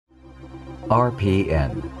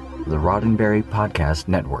RPN, the Roddenberry Podcast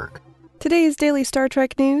Network. Today's Daily Star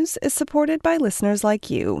Trek news is supported by listeners like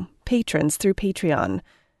you, patrons through Patreon.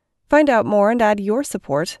 Find out more and add your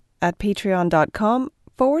support at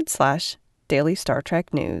patreon.com/Daily Star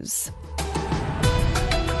Trek News.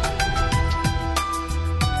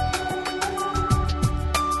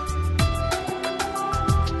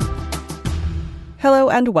 Hello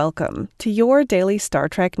and welcome to your Daily Star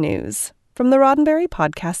Trek News from the Roddenberry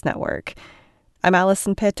Podcast Network. I'm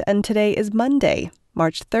Allison Pitt, and today is Monday,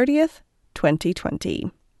 March 30th, 2020.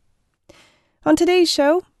 On today's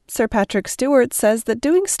show, Sir Patrick Stewart says that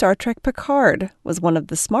doing Star Trek Picard was one of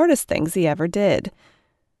the smartest things he ever did.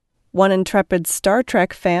 One intrepid Star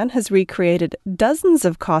Trek fan has recreated dozens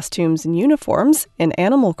of costumes and uniforms in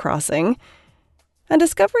Animal Crossing. And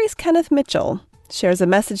Discovery's Kenneth Mitchell shares a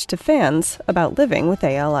message to fans about living with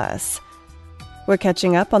ALS. We're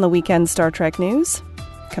catching up on the weekend Star Trek news,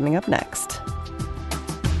 coming up next.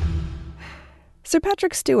 Sir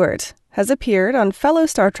Patrick Stewart has appeared on fellow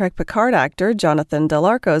Star Trek Picard actor Jonathan Del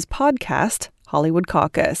Arco's podcast, Hollywood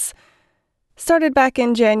Caucus. Started back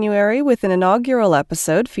in January with an inaugural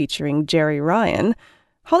episode featuring Jerry Ryan,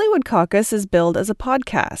 Hollywood Caucus is billed as a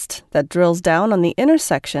podcast that drills down on the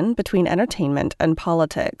intersection between entertainment and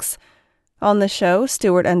politics. On the show,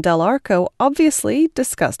 Stewart and Del Arco obviously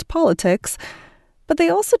discussed politics, but they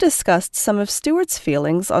also discussed some of Stewart's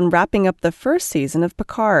feelings on wrapping up the first season of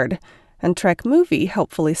Picard, and Trek Movie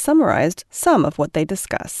helpfully summarized some of what they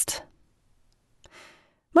discussed.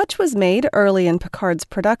 Much was made early in Picard's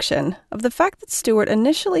production of the fact that Stewart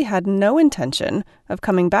initially had no intention of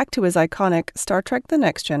coming back to his iconic Star Trek The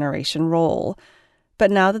Next Generation role.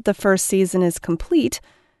 But now that the first season is complete,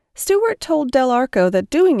 Stewart told Del Arco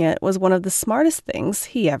that doing it was one of the smartest things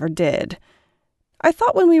he ever did. I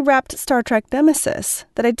thought when we wrapped Star Trek Nemesis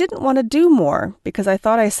that I didn't want to do more because I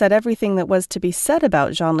thought I said everything that was to be said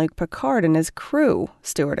about Jean-Luc Picard and his crew,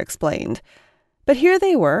 Stewart explained. But here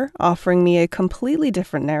they were, offering me a completely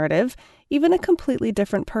different narrative, even a completely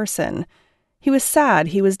different person. He was sad,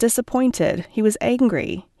 he was disappointed, he was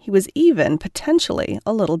angry, he was even, potentially,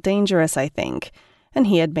 a little dangerous, I think, and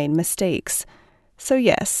he had made mistakes. So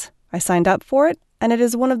yes, I signed up for it, and it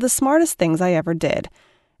is one of the smartest things I ever did.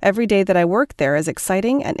 Every day that I work there is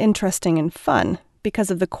exciting and interesting and fun because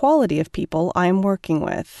of the quality of people I am working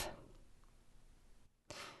with.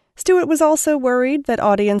 Stewart was also worried that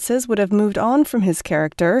audiences would have moved on from his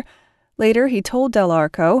character. Later, he told Del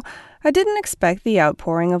Arco, "I didn't expect the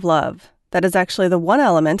outpouring of love. That is actually the one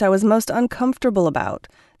element I was most uncomfortable about,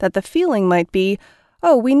 that the feeling might be,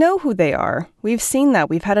 oh, we know who they are. We've seen that.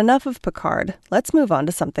 We've had enough of Picard. Let's move on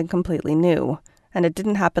to something completely new." And it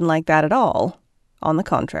didn't happen like that at all. On the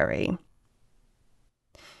contrary.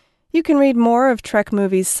 You can read more of Trek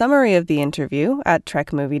Movie's summary of the interview at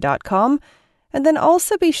trekmovie.com, and then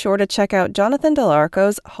also be sure to check out Jonathan Del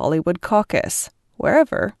Arco's Hollywood Caucus,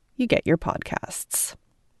 wherever you get your podcasts.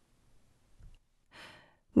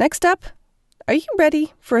 Next up, are you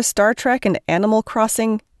ready for a Star Trek and Animal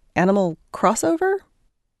Crossing animal crossover?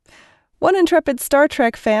 One intrepid Star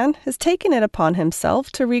Trek fan has taken it upon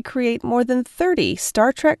himself to recreate more than 30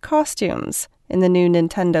 Star Trek costumes in the new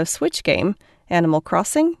Nintendo Switch game, Animal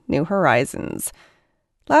Crossing: New Horizons.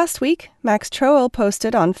 Last week, Max Troell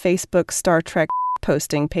posted on Facebook's Star Trek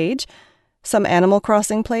posting page some Animal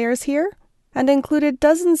Crossing players here, and included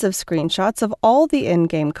dozens of screenshots of all the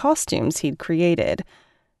in-game costumes he'd created.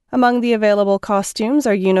 Among the available costumes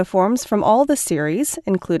are uniforms from all the series,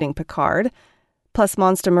 including Picard, plus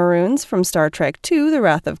Monster Maroon's from Star Trek II: The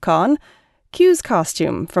Wrath of Khan, Q's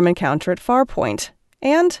costume from Encounter at Farpoint,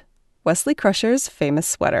 and Wesley Crusher's famous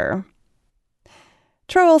sweater.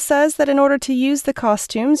 Troell says that in order to use the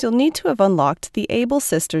costumes, you'll need to have unlocked the Able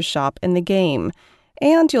Sisters shop in the game,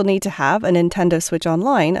 and you'll need to have a Nintendo Switch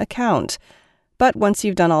Online account. But once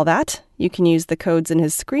you've done all that, you can use the codes in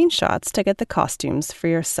his screenshots to get the costumes for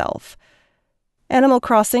yourself. Animal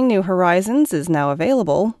Crossing: New Horizons is now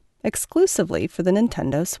available exclusively for the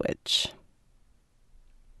Nintendo Switch.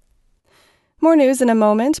 More news in a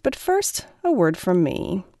moment, but first, a word from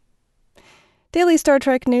me. Daily Star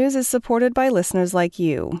Trek News is supported by listeners like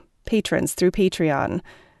you, patrons through Patreon.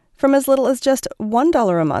 From as little as just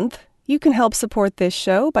 $1 a month, you can help support this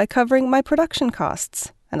show by covering my production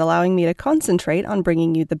costs and allowing me to concentrate on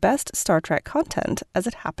bringing you the best Star Trek content as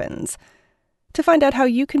it happens. To find out how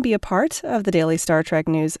you can be a part of the Daily Star Trek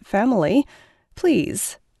News family,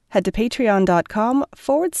 please head to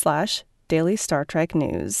patreon.com/Daily Star Trek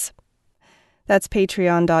News. That's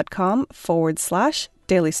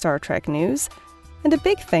patreon.com/Daily Star Trek News. And a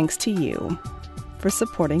big thanks to you for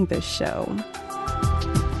supporting this show.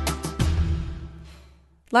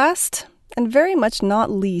 Last, and very much not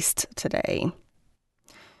least today.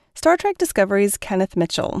 Star Trek Discovery's Kenneth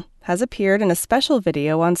Mitchell has appeared in a special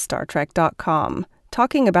video on StarTrek.com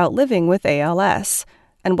talking about living with ALS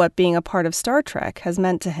and what being a part of Star Trek has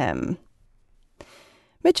meant to him.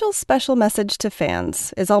 Mitchell's special message to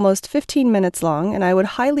fans is almost 15 minutes long, and I would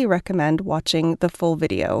highly recommend watching the full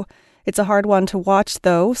video. It's a hard one to watch,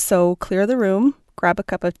 though, so clear the room, grab a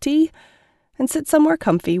cup of tea, and sit somewhere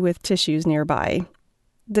comfy with tissues nearby.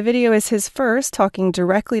 The video is his first talking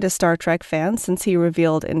directly to Star Trek fans since he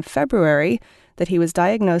revealed in February that he was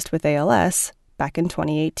diagnosed with ALS back in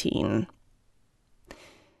 2018.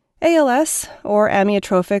 ALS, or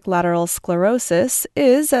amyotrophic lateral sclerosis,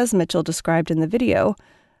 is, as Mitchell described in the video,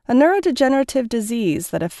 a neurodegenerative disease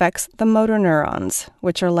that affects the motor neurons,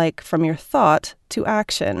 which are like from your thought to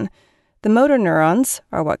action. The motor neurons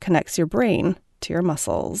are what connects your brain to your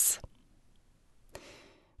muscles.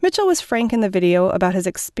 Mitchell was frank in the video about his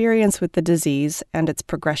experience with the disease and its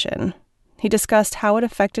progression. He discussed how it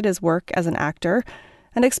affected his work as an actor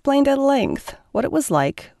and explained at length what it was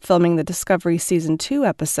like filming the Discovery Season 2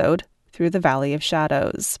 episode, Through the Valley of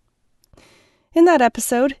Shadows. In that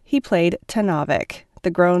episode, he played Tenavik, the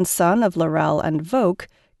grown son of L'Rell and Voke,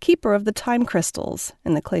 keeper of the time crystals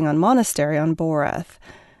in the Klingon monastery on Boreth.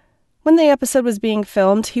 When the episode was being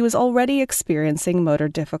filmed, he was already experiencing motor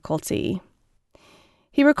difficulty.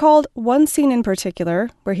 He recalled one scene in particular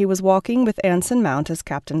where he was walking with Anson Mount as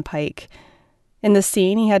Captain Pike. In the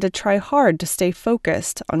scene, he had to try hard to stay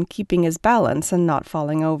focused on keeping his balance and not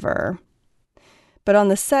falling over. But on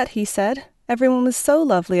the set, he said, everyone was so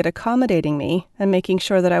lovely at accommodating me and making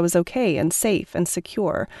sure that I was okay and safe and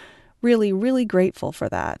secure. Really, really grateful for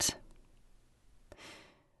that.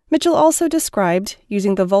 Mitchell also described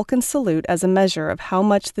using the Vulcan salute as a measure of how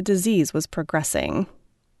much the disease was progressing.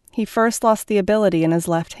 He first lost the ability in his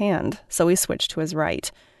left hand, so he switched to his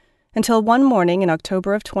right, until one morning in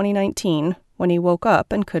October of 2019, when he woke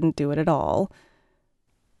up and couldn't do it at all.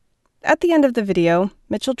 At the end of the video,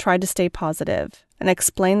 Mitchell tried to stay positive and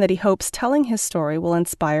explain that he hopes telling his story will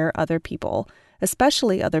inspire other people,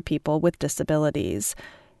 especially other people with disabilities.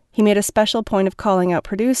 He made a special point of calling out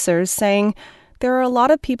producers, saying, "There are a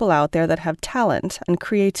lot of people out there that have talent and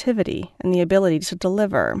creativity and the ability to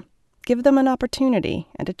deliver. Give them an opportunity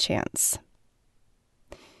and a chance."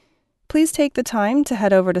 Please take the time to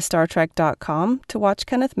head over to StarTrek.com to watch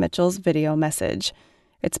Kenneth Mitchell's video message.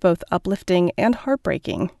 It's both uplifting and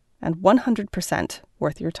heartbreaking, and 100%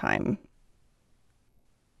 worth your time.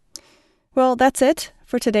 Well, that's it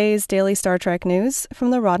for today's Daily Star Trek News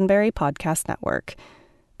from the Roddenberry Podcast Network.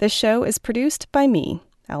 This show is produced by me,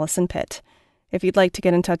 Allison Pitt. If you'd like to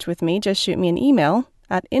get in touch with me, just shoot me an email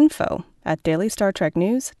at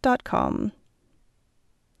info@dailystartreknews.com.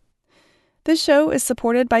 This show is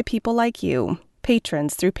supported by people like you,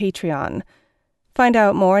 patrons through Patreon. Find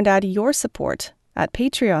out more and add your support at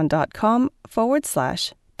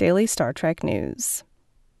patreon.com/Daily Star Trek News.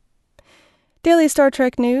 Daily Star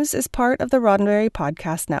Trek News is part of the Roddenberry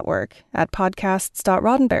Podcast Network at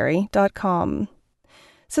podcasts.roddenberry.com.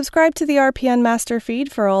 Subscribe to the RPN master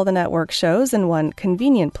feed for all the network shows in one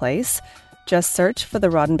convenient place. Just search for the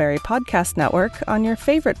Roddenberry Podcast Network on your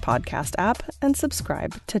favorite podcast app and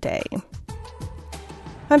subscribe today.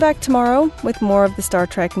 I'm back tomorrow with more of the Star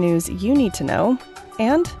Trek news you need to know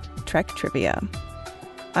and Trek trivia.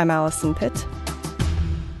 I'm Allison Pitt.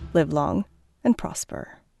 Live long and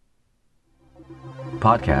prosper.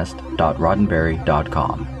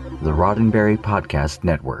 Podcast.roddenberry.com, the Roddenberry Podcast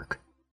Network.